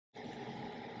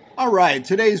All right,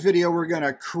 today's video we're going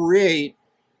to create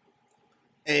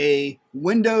a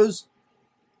Windows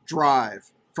drive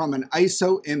from an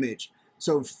ISO image.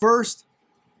 So first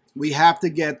we have to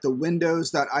get the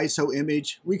windows.iso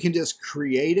image. We can just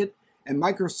create it, and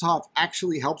Microsoft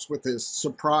actually helps with this.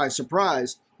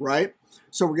 Surprise, right?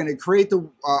 So we're going to create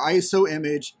the ISO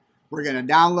image. We're going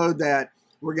to download that.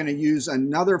 We're going to use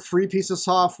another free piece of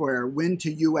software,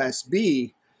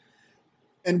 Win2USB.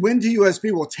 And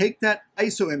Win2USB will take that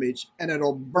ISO image and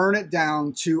it'll burn it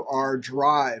down to our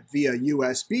drive via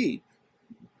USB.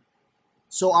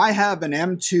 So I have an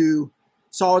M2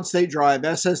 solid state drive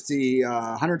SSD,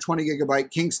 120 gigabyte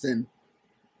Kingston,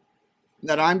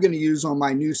 that I'm going to use on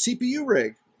my new CPU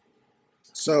rig.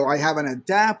 So I have an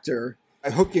adapter.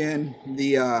 I hook in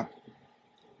the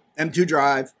M2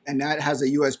 drive, and that has a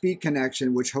USB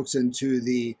connection which hooks into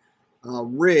the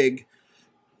rig,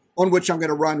 on which I'm going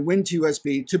to run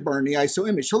Win2USB to burn the ISO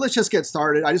image. So let's just get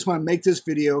started. I just want to make this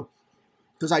video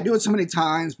because I do it so many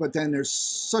times, but then there's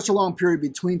such a long period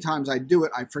between times I do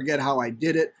it, I forget how I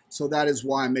did it. So that is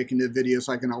why I'm making the video,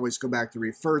 so I can always go back to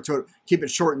refer to it. Keep it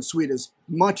short and sweet as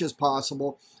much as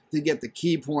possible to get the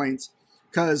key points,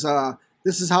 because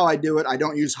this is how I do it. I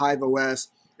don't use Hive OS.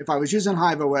 If I was using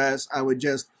Hive OS, I would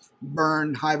just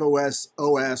burn Hive OS,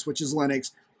 which is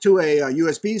Linux, to a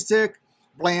USB stick,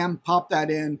 blam, pop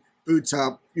that in, boots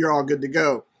up, you're all good to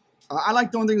go. I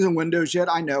like doing things in Windows yet.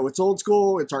 I know it's old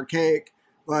school, it's archaic,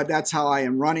 but that's how I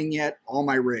am running yet all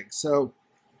my rigs. So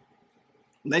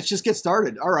let's just get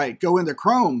started. All right, go into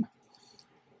Chrome.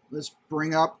 Let's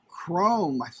bring up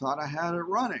Chrome. I thought I had it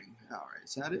running. All right,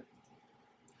 is that it?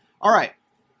 All right.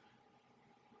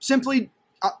 Simply,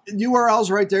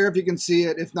 URL's right there if you can see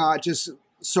it. If not, just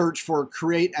search for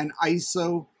create an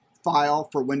ISO file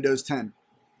for Windows 10.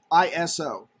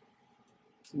 ISO.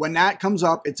 When that comes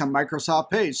up, it's a Microsoft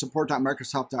page,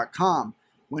 support.microsoft.com.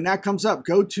 When that comes up,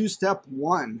 go to step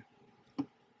one.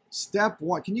 Step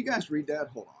one. Can you guys read that?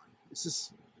 Hold on.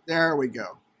 There we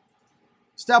go.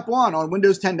 Step one, on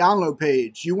Windows 10 download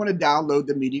page, you want to download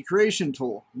the media creation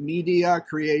tool. Media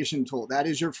creation tool. That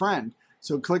is your friend.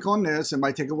 So click on this. It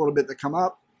might take a little bit to come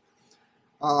up.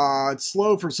 It's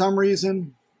slow for some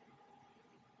reason.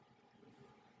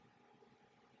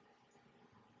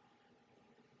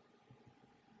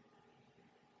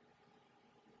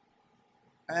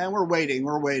 And we're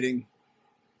waiting.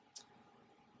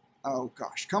 Oh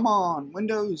gosh, come on,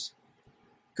 Windows.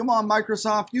 Come on,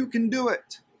 Microsoft, you can do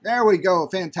it. There we go,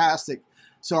 fantastic.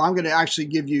 So I'm gonna actually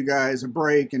give you guys a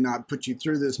break and not put you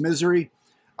through this misery.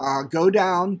 Go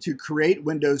down to create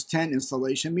Windows 10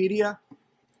 installation media.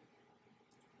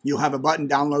 You'll have a button,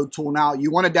 download tool now.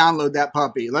 You wanna download that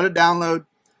puppy. Let it download.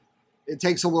 It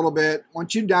takes a little bit.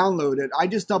 Once you download it, I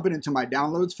just dump it into my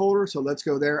downloads folder. So let's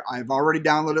go there. I've already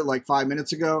downloaded it like 5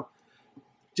 minutes ago,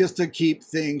 just to keep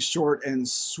things short and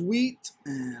sweet.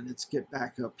 And let's get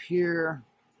back up here.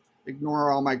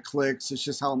 Ignore all my clicks. It's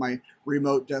just how my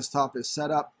remote desktop is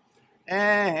set up.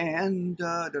 And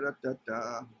go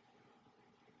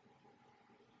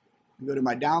to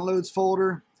my downloads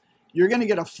folder. You're going to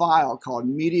get a file called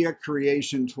Media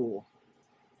Creation Tool.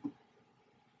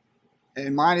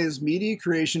 And mine is Media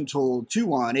Creation Tool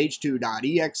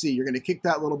 21h2.exe. You're going to kick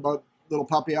that little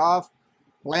puppy off.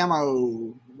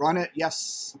 Blammo. Run it.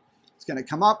 Yes. It's going to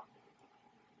come up.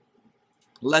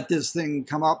 Let this thing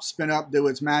come up, spin up, do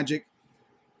its magic.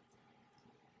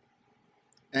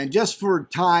 And just for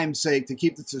time's sake, to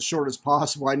keep this as short as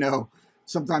possible, I know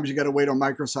sometimes you got to wait on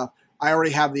Microsoft. I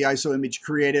already have the ISO image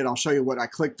created. I'll show you what I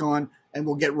clicked on, and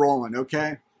we'll get rolling,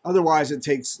 okay? Otherwise, it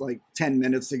takes like 10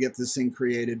 minutes to get this thing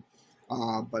created.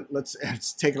 But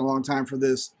it's taking a long time for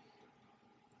this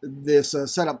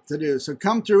setup to do. So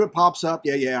come through, it pops up.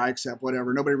 Yeah, I accept,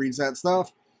 whatever. Nobody reads that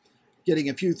stuff. Getting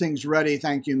a few things ready.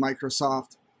 Thank you,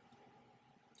 Microsoft.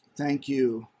 Thank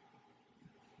you.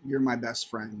 You're my best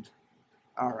friend.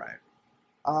 All right.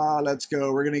 Let's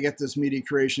go. We're going to get this media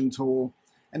creation tool.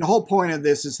 And the whole point of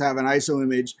this is to have an ISO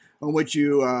image on which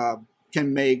you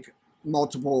can make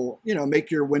multiple, make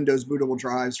your Windows bootable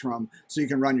drives from, so you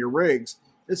can run your rigs.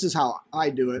 This is how I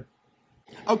do it.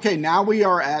 Okay, now we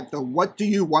are at the what do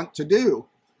you want to do?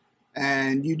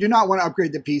 And you do not want to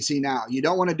upgrade the PC now. You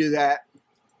don't want to do that.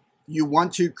 You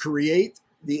want to create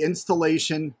the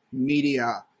installation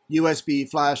media, USB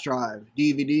flash drive,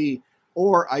 DVD,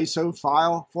 or ISO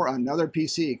file for another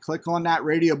PC. Click on that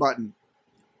radio button.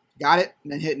 Got it?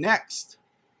 And then hit next.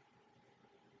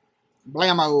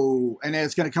 Blammo. And then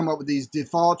it's going to come up with these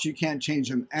defaults. You can't change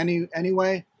them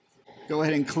anyway. Go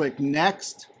ahead and click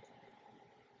next,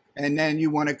 and then you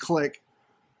want to click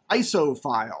ISO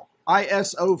file.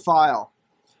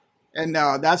 And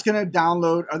that's going to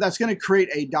download, or that's going to create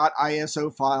a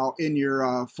 .iso file in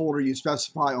your folder you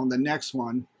specify on the next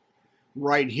one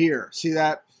right here. See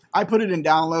that? I put it in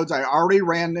downloads. I already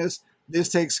ran this. This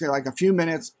takes like a few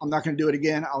minutes. I'm not going to do it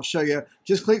again. I'll show you.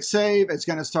 Just click save. It's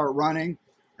going to start running,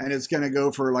 and it's going to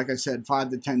go for, like I said, 5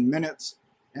 to 10 minutes.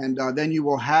 And then you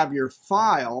will have your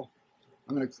file.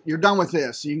 You're done with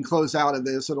this. You can close out of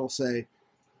this. It'll say,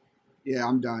 yeah,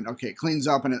 I'm done. Okay, it cleans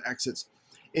up and it exits.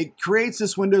 It creates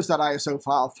this windows.iso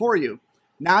file for you.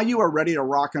 Now you are ready to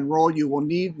rock and roll. You will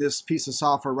need this piece of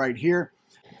software right here.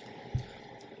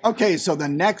 Okay, so the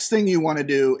next thing you want to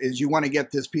do is you want to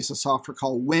get this piece of software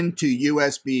called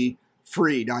Win2USB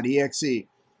Free.exe.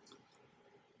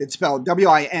 It's spelled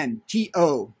WINTOUSB.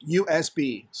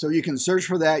 So you can search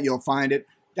for that. You'll find it.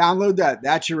 Download that.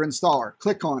 That's your installer.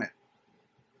 Click on it.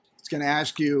 It's going to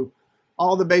ask you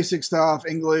all the basic stuff.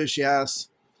 English, yes.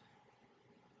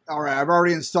 All right, I've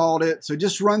already installed it. So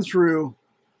just run through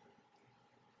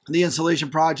the installation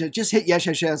project. Just hit yes,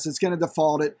 yes, yes. It's going to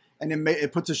default it, and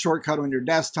it puts a shortcut on your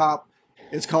desktop.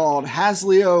 It's called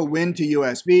Hasleo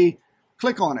Win2USB.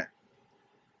 Click on it.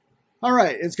 All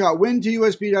right, it's got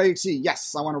Win2USB.exe.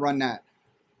 Yes, I want to run that.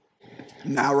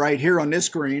 Now right here on this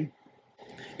screen,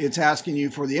 it's asking you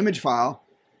for the image file.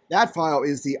 That file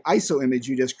is the ISO image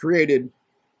you just created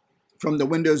from the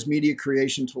Windows Media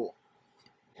Creation tool.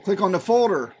 Click on the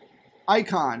folder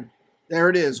icon. There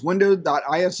it is,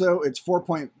 window.iso. It's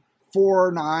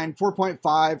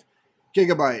 4.5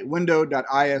 gigabyte,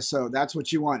 window.iso. That's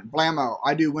what you want. Blammo.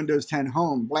 I do Windows 10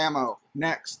 Home. Blammo.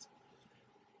 Next.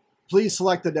 Please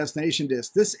select the destination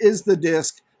disk. This is the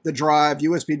disk, the drive,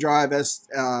 USB drive,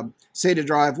 SATA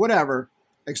drive, whatever,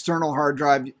 external hard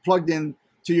drive plugged in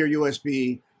to your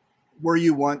USB where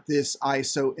you want this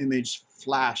ISO image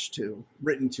flashed to,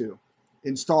 written to,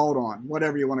 installed on,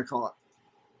 whatever you want to call it.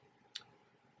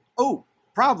 Oh,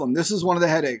 problem. This is one of the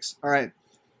headaches. All right.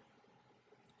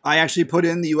 I actually put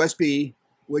in the USB,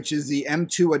 which is the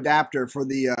M2 adapter for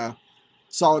the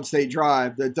solid state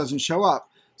drive that doesn't show up.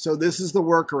 So this is the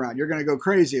workaround. You're going to go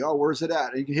crazy. Oh, where's it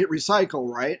at? You can hit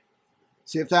recycle, right?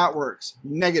 See if that works.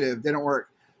 Negative. Didn't work.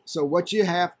 So what you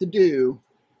have to do,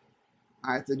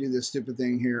 I have to do this stupid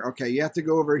thing here. Okay, you have to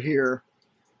go over here,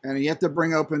 and you have to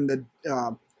bring open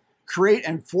the create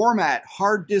and format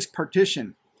hard disk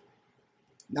partition.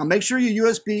 Now make sure your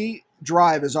USB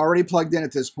drive is already plugged in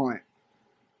at this point.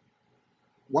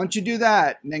 Once you do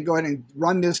that, and then go ahead and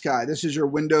run this guy. This is your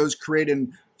Windows create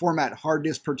and format hard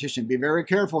disk partition. Be very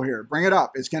careful here. Bring it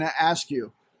up. It's going to ask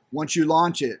you, once you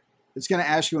launch it, it's going to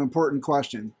ask you an important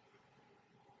question.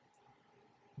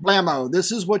 Blammo,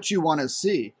 this is what you want to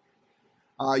see.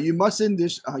 You must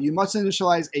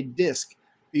initialize a disk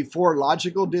before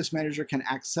Logical Disk Manager can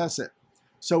access it.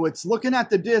 So it's looking at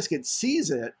the disk. It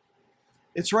sees it.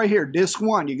 It's right here, disk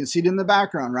 1. You can see it in the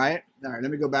background, right? All right,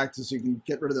 let me go back to so you can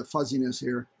get rid of the fuzziness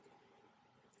here.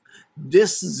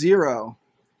 Disk 0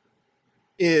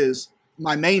 is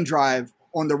my main drive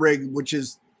on the rig, which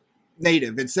is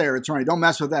native. It's there. It's running. Don't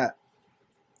mess with that.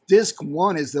 Disk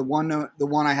 1 is the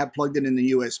one I have plugged in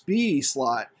the USB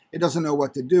slot. It doesn't know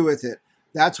what to do with it.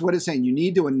 That's what it's saying. You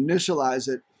need to initialize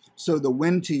it so the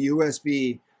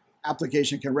Win2USB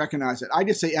application can recognize it. I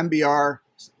just say MBR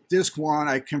disk 1.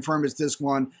 I confirm it's disk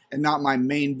 1 and not my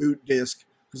main boot disk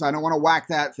because I don't want to whack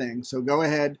that thing. So go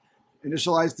ahead,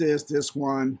 initialize this, disk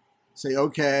 1, say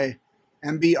OK,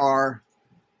 MBR,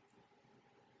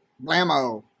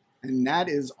 blammo. And that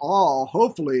is all,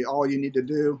 hopefully, all you need to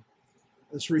do.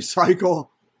 Let's recycle.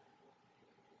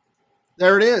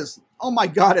 There it is. Oh my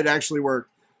God, it actually worked.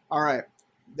 All right,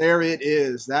 there it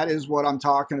is. That is what I'm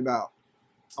talking about.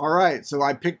 All right, so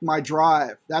I picked my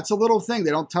drive. That's a little thing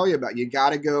they don't tell you about. You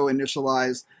got to go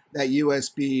initialize that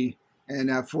USB and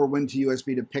for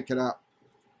Win2USB to pick it up.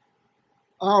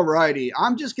 All righty,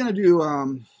 I'm just going to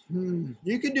do,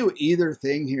 you could do either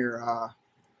thing here.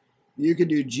 You could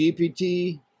do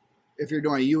GPT if you're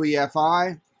doing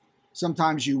UEFI.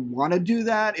 Sometimes you want to do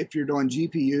that if you're doing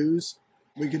GPUs.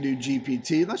 We could do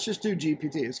GPT. Let's just do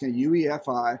GPT. It's going to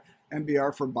UEFI,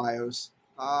 MBR for BIOS.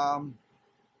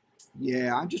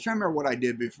 Yeah, I'm just trying to remember what I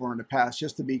did before in the past,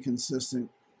 just to be consistent.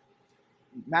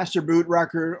 Master boot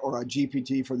record or a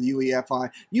GPT for the UEFI.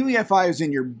 UEFI is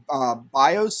in your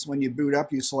BIOS. When you boot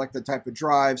up, you select the type of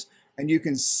drives, and you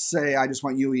can say, I just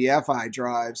want UEFI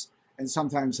drives, and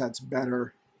sometimes that's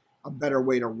better, a better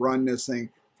way to run this thing.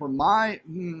 For my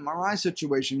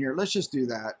situation here, let's just do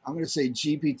that. I'm going to say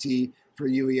GPT for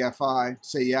UEFI.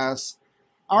 Say yes.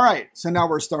 All right, so now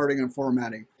we're starting and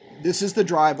formatting. This is the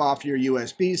drive off your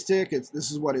USB stick.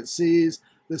 This is what it sees.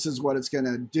 This is what it's going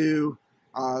to do.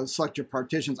 Select your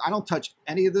partitions. I don't touch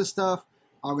any of this stuff.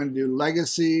 I'm going to do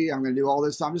legacy. I'm going to do all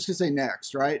this. I'm just going to say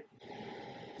next, right?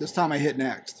 This time I hit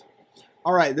next.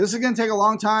 All right, this is going to take a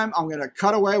long time. I'm going to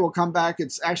cut away. We'll come back.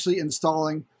 It's actually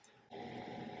installing.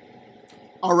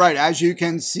 All right, as you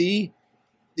can see,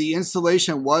 the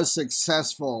installation was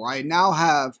successful. I now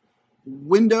have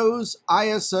Windows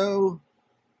ISO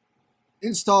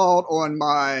installed on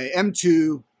my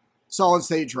M2 solid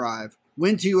state drive.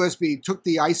 Went to USB, took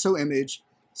the ISO image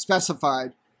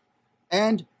specified,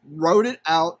 and wrote it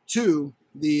out to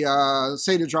the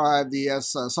SATA drive, the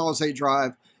solid state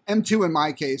drive, M2 in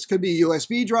my case. Could be a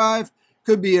USB drive,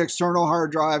 could be an external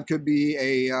hard drive, could be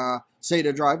a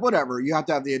SATA drive, whatever. You have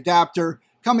to have the adapter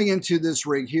coming into this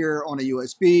rig here on a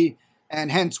USB,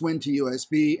 and hence Win to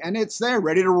USB, and it's there,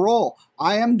 ready to roll.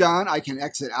 I am done. I can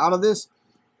exit out of this,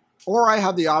 or I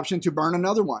have the option to burn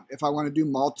another one. If I want to do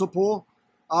multiple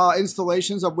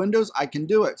installations of Windows, I can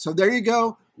do it. So there you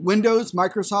go. Windows,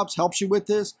 Microsoft helps you with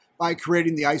this by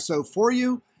creating the ISO for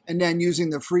you, and then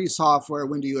using the free software,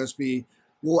 Windows USB,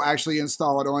 will actually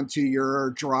install it onto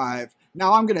your drive.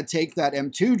 Now I'm going to take that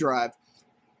M2 drive,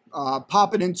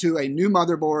 pop it into a new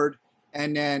motherboard,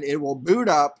 and then it will boot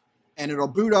up, and it'll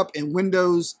boot up in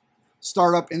Windows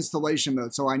startup installation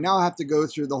mode. So I now have to go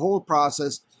through the whole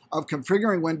process of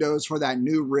configuring Windows for that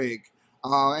new rig.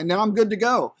 And then I'm good to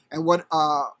go. And what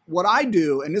I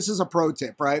do, and this is a pro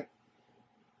tip, right?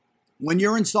 When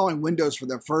you're installing Windows for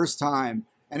the first time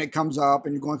and it comes up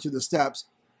and you're going through the steps,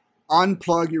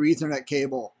 unplug your Ethernet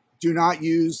cable. Do not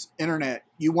use internet.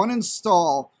 You want to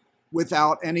install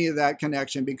without any of that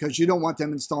connection because you don't want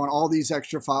them installing all these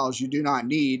extra files you do not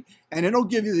need. And it'll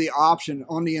give you the option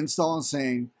on the install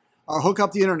saying, hook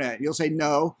up the internet. You'll say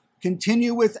no,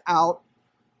 continue without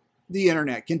the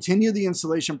internet. Continue the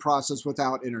installation process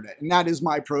without internet. And that is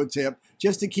my pro tip,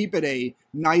 just to keep it a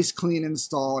nice, clean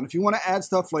install. And if you want to add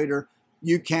stuff later,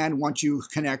 you can once you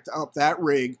connect up that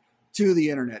rig to the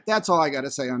internet. That's all I got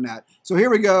to say on that. So here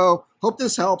we go. Hope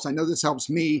this helps. I know this helps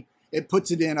me. It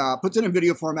puts it in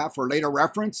video format for later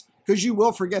reference, because you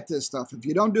will forget this stuff. If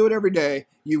you don't do it every day,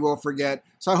 you will forget.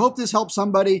 So I hope this helps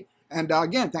somebody. And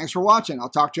again, thanks for watching. I'll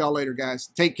talk to y'all later, guys.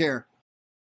 Take care.